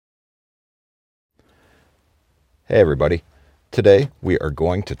Hey everybody, today we are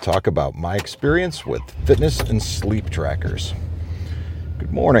going to talk about my experience with fitness and sleep trackers.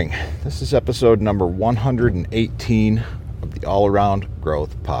 Good morning, this is episode number 118 of the All Around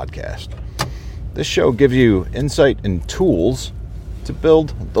Growth Podcast. This show gives you insight and tools to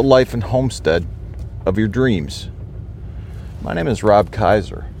build the life and homestead of your dreams. My name is Rob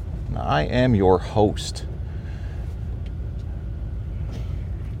Kaiser, and I am your host.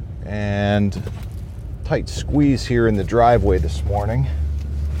 And tight squeeze here in the driveway this morning.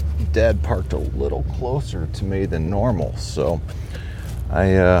 Dad parked a little closer to me than normal, so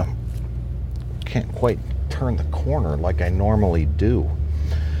I can't quite turn the corner like I normally do.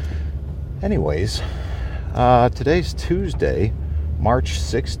 Anyways, today's Tuesday, March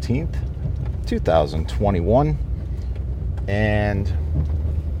 16th, 2021, and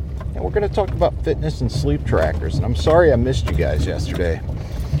we're going to talk about fitness and sleep trackers. And I'm sorry I missed you guys yesterday.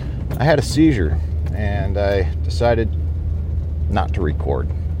 I had a seizure, and I decided not to record.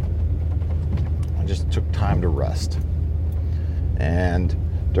 I just took time to rest. And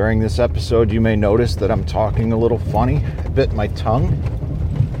during this episode, you may notice that I'm talking a little funny. I bit my tongue.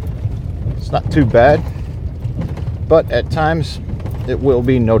 It's not too bad, but at times it will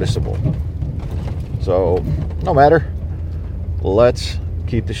be noticeable. So, no matter. Let's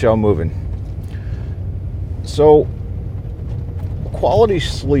keep the show moving. So, quality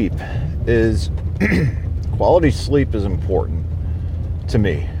sleep is important to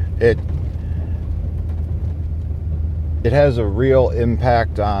me. It has a real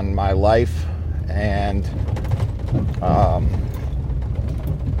impact on my life, and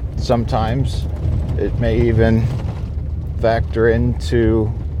sometimes it may even factor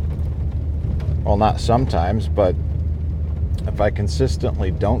into, well, not sometimes, but if I consistently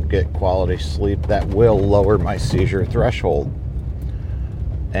don't get quality sleep, that will lower my seizure threshold.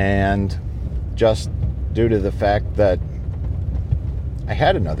 And just due to the fact that I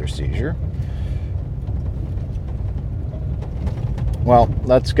had another seizure, well,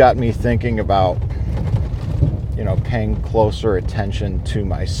 that's got me thinking about, paying closer attention to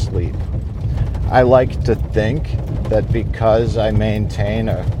my sleep. I like to think that because I maintain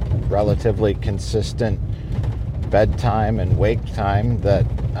a relatively consistent bedtime and wake time, that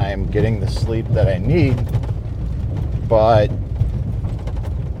I am getting the sleep that I need, but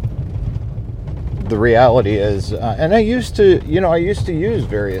the reality is, and I used to use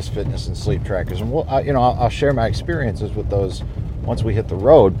various fitness and sleep trackers, and I'll share my experiences with those once we hit the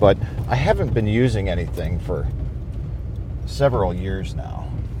road, but I haven't been using anything for several years now,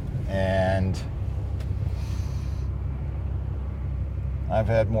 and I've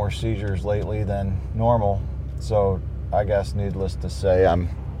had more seizures lately than normal, so I guess needless to say, I'm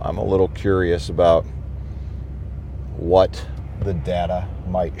a little curious about what the data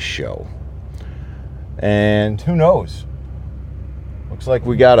might show. And who knows? Looks like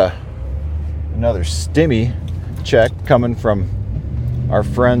we got another stimmy check coming from our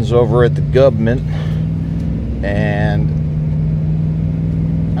friends over at the government, and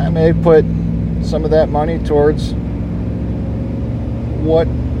I may put some of that money towards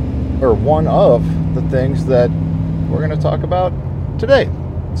one of the things that we're going to talk about today.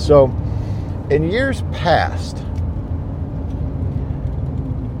 So, in years past,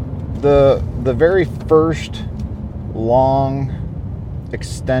 the very first long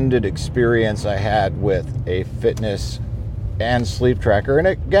extended experience I had with a fitness and sleep tracker, and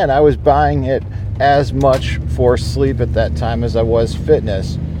again, I was buying it as much for sleep at that time as I was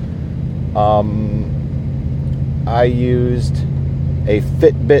fitness. I used a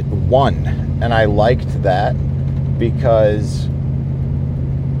Fitbit One, and I liked that because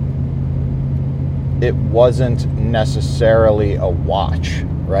it wasn't necessarily a watch,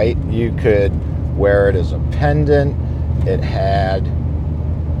 right? You could wear it as a pendant. It had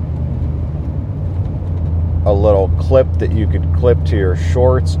a little clip that you could clip to your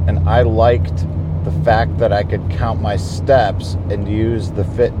shorts, and I liked the fact that I could count my steps and use the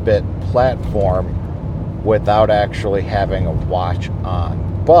Fitbit platform without actually having a watch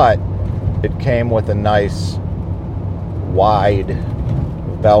on. But it came with a nice wide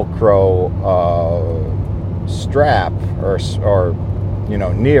Velcro strap or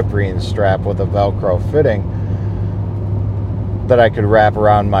neoprene strap with a Velcro fitting that I could wrap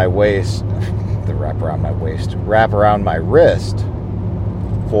around my wrist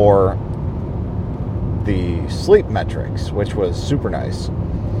for the sleep metrics, which was super nice.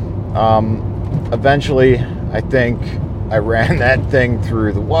 Eventually, I think I ran that thing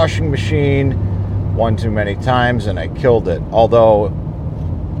through the washing machine one too many times and I killed it. Although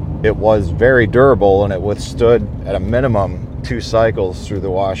it was very durable and it withstood at a minimum 2 cycles through the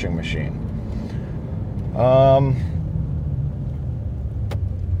washing machine.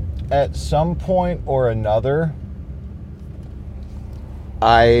 At some point or another,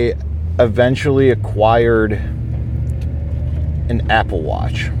 I eventually acquired an Apple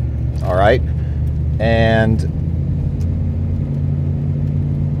Watch. All right. And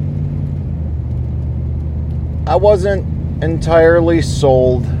I wasn't entirely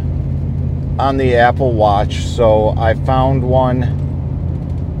sold on the Apple Watch, so I found one.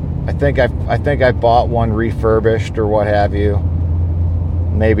 I think I bought one refurbished or what have you,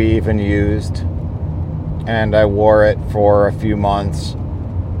 maybe even used, and I wore it for a few months,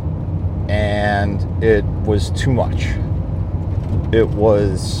 and it was too much.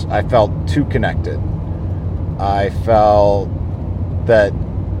 I felt too connected. I felt that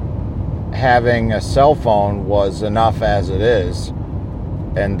having a cell phone was enough as it is,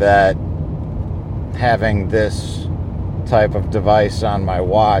 and that having this type of device on my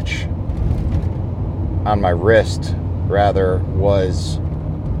watch, on my wrist rather, was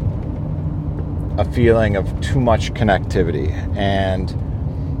a feeling of too much connectivity, and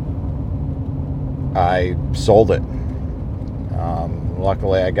I sold it.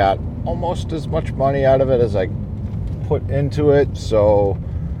 Luckily, I got almost as much money out of it as I put into it, so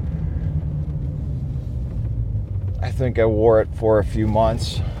I think I wore it for a few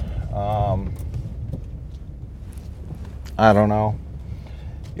months. I don't know.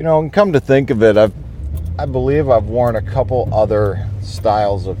 And come to think of it, I believe I've worn a couple other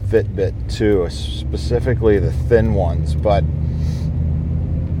styles of Fitbit too, specifically the thin ones, but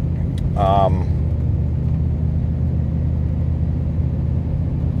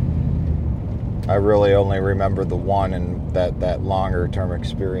I really only remember the one and that longer term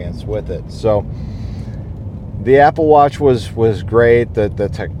experience with it. So the Apple Watch was great, the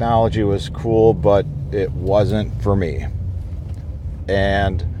technology was cool, but it wasn't for me.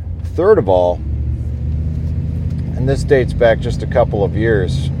 And third of all, and this dates back just a couple of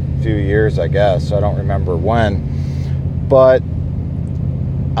years, few years, I guess, I don't remember when, but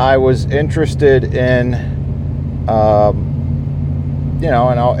I was interested in,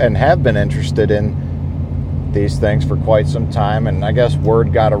 and have been interested in these things for quite some time, and I guess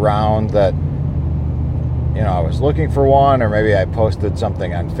word got around that, I was looking for one, or maybe I posted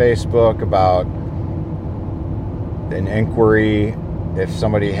something on Facebook about an inquiry if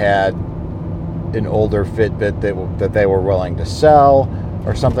somebody had an older Fitbit that they were willing to sell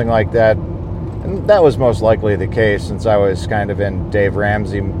or something like that. And that was most likely the case, since I was kind of in Dave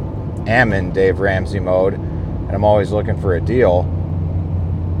Ramsey mode, and I'm always looking for a deal.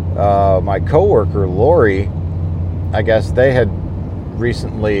 My coworker, Lori, I guess they had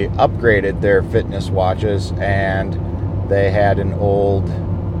recently upgraded their fitness watches, and they had an old,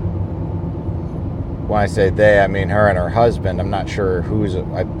 when I say they, I mean her and her husband. I'm not sure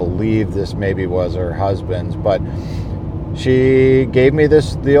I believe this maybe was her husband's, but she gave me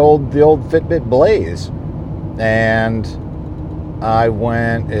the old Fitbit Blaze, and I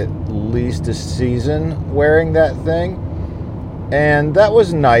went at least a season wearing that thing, and that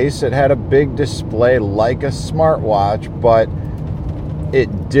was nice. It had a big display like a smartwatch, but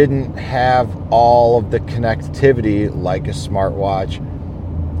it didn't have all of the connectivity like a smartwatch,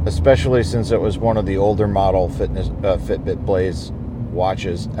 especially since it was one of the older model Fitbit Blaze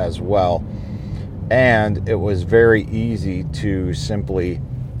watches as well. And it was very easy to simply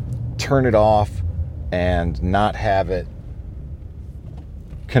turn it off and not have it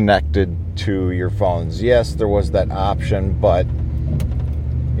connected to your phones. Yes, there was that option, but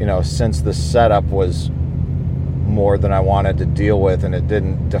since the setup was more than I wanted to deal with, and it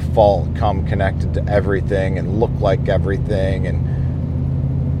didn't default come connected to everything and look like everything, and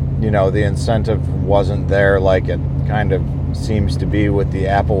the incentive wasn't there like it kind of seems to be with the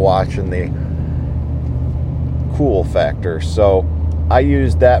Apple Watch and the cool factor. So I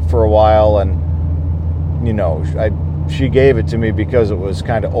used that for a while, and she gave it to me because it was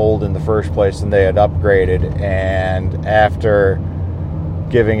kind of old in the first place and they had upgraded, and after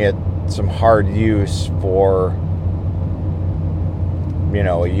giving it some hard use for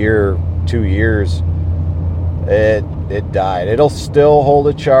a year, 2 years, it died. It'll still hold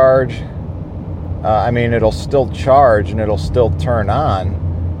a charge. It'll still charge and it'll still turn on,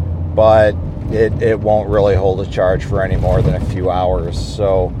 but it won't really hold a charge for any more than a few hours.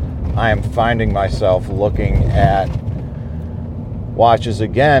 So I am finding myself looking at watches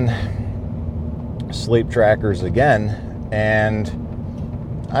again, sleep trackers again, and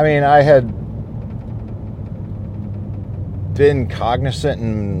I had been cognizant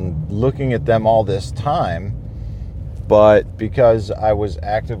and looking at them all this time, but because I was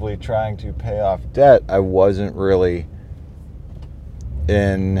actively trying to pay off debt, I wasn't really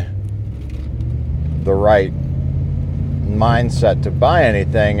in the right mindset to buy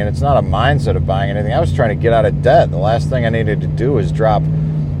anything, and it's not a mindset of buying anything. I was trying to get out of debt. The last thing I needed to do was drop,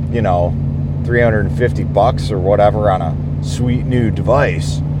 $350 or whatever on a sweet new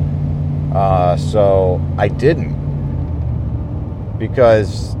device. So I didn't,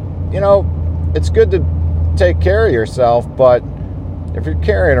 because, it's good to take care of yourself, but if you're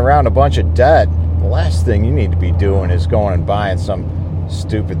carrying around a bunch of debt, the last thing you need to be doing is going and buying some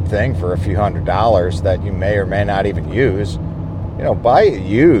stupid thing for a few $100s that you may or may not even use. Buy it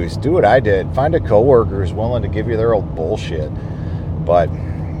used. Do what I did. Find a coworker who's willing to give you their old bullshit. But,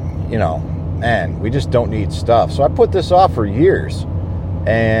 man, we just don't need stuff. So I put this off for years.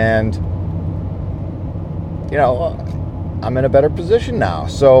 And, I'm in a better position now.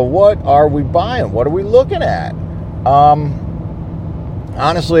 So what are we buying? What are we looking at?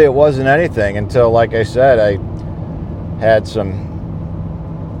 Honestly, it wasn't anything until, like I said, I had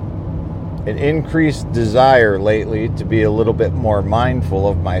an increased desire lately to be a little bit more mindful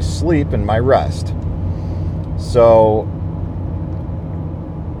of my sleep and my rest. So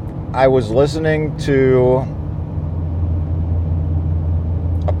I was listening to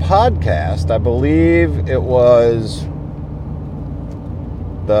a podcast. I believe it was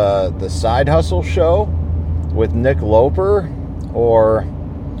the Side Hustle Show with Nick Loper, or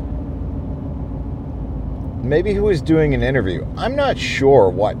maybe he was doing an interview. I'm not sure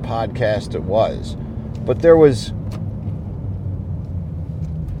what podcast it was, but there was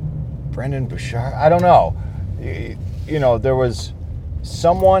Brendan Bouchard. I don't know. There was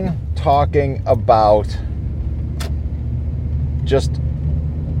someone talking about just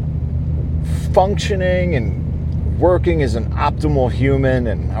functioning and working as an optimal human,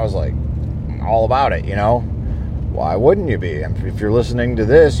 and I was like, all about it, Why wouldn't you be? If you're listening to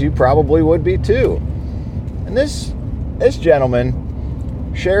this, you probably would be too. And this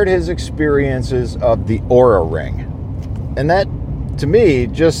gentleman shared his experiences of the Oura Ring. And that, to me,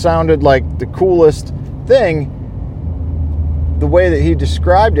 just sounded like the coolest thing, the way that he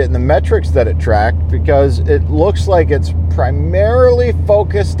described it and the metrics that it tracked, because it looks like it's primarily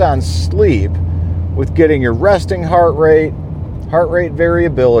focused on sleep, with getting your resting heart rate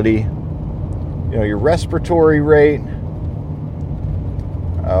variability, your respiratory rate.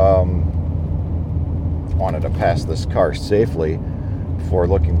 Wanted to pass this car safely before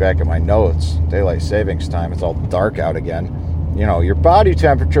looking back at my notes. Daylight savings time, it's all dark out again. Your body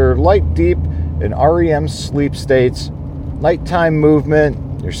temperature, light, deep, and REM sleep states, nighttime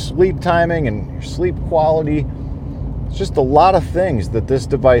movement, your sleep timing, and your sleep quality. It's just a lot of things that this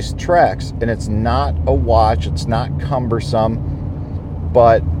device tracks, and it's not a watch, it's not cumbersome,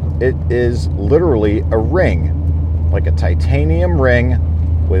 but it is literally a ring, like a titanium ring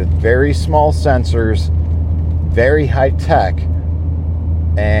with very small sensors, very high tech,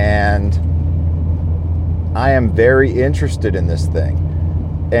 and I am very interested in this thing.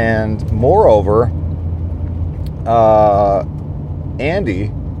 And moreover, Andy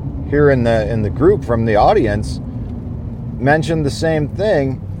here in the group from the audience mentioned the same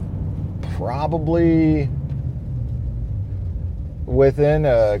thing probably within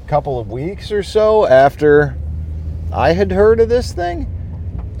a couple of weeks or so after I had heard of this thing.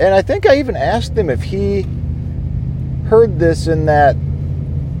 And I think I even asked him if he heard this in that,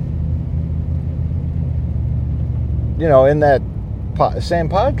 in that same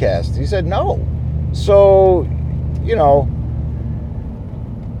podcast. He said no. So,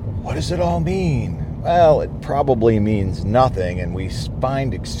 what does it all mean? Well, it probably means nothing, and we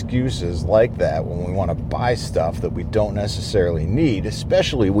find excuses like that when we want to buy stuff that we don't necessarily need,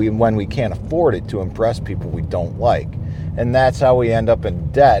 especially when we can't afford it to impress people we don't like. And that's how we end up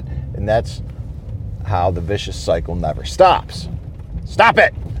in debt, and that's how the vicious cycle never stops. Stop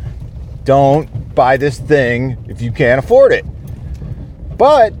it! Don't buy this thing if you can't afford it.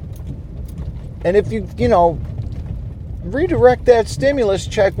 And if you redirect that stimulus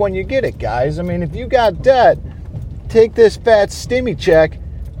check when you get it, guys. I mean, if you got debt, take this fat stimmy check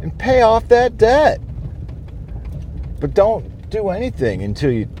and pay off that debt. But don't do anything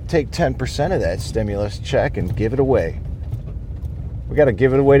until you take 10% of that stimulus check and give it away. We got to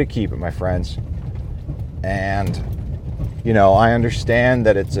give it away to keep it, my friends. And, I understand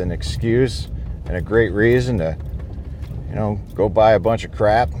that it's an excuse and a great reason to, go buy a bunch of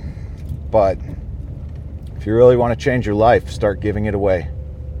crap. But if you really want to change your life, start giving it away.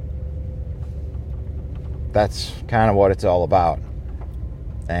 That's kind of what it's all about.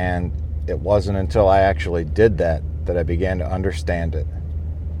 And it wasn't until I actually did that I began to understand it.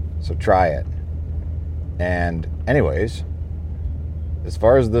 So try it. And anyways, as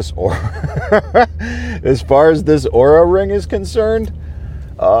far as this Oura ring is concerned,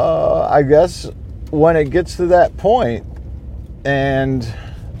 I guess when it gets to that point and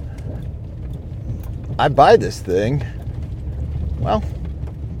I buy this thing, well,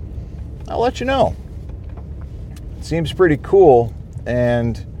 I'll let you know. It seems pretty cool,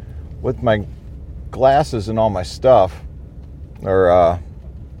 and with my glasses and all my stuff, or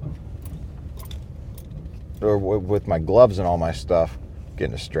with my gloves and all my stuff,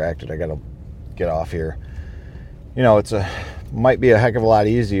 getting distracted. I gotta get off here. You know, might be a heck of a lot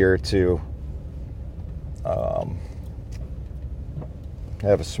easier to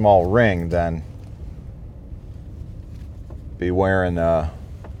have a small ring than be wearing a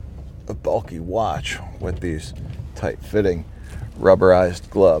bulky watch with these tight-fitting rubberized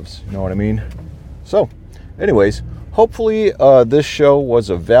gloves. You know what I mean? So, anyways, hopefully this show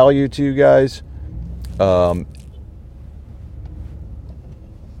was of value to you guys. Bear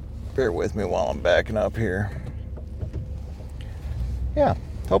with me while I'm backing up here. Yeah,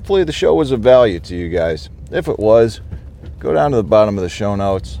 hopefully the show was of value to you guys. If it was, go down to the bottom of the show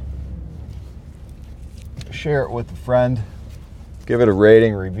notes, share it with a friend, give it a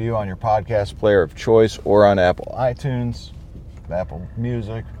rating, review on your podcast player of choice or on Apple iTunes, Apple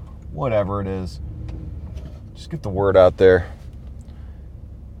Music, whatever it is. Just get the word out there.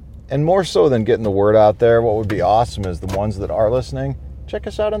 And more so than getting the word out there, what would be awesome is the ones that are listening, check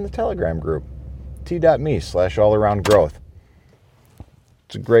us out on the Telegram group, t.me/allaroundgrowth.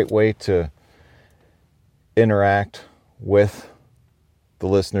 It's a great way to interact with the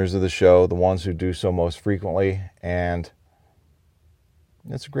listeners of the show, the ones who do so most frequently, and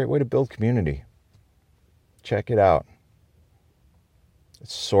it's a great way to build community. Check it out.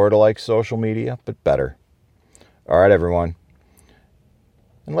 It's sort of like social media, but better. All right, everyone.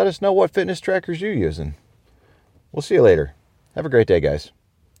 And let us know what fitness trackers you're using. We'll see you later. Have a great day, guys.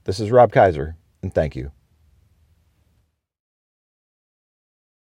 This is Rob Kaiser, and thank you.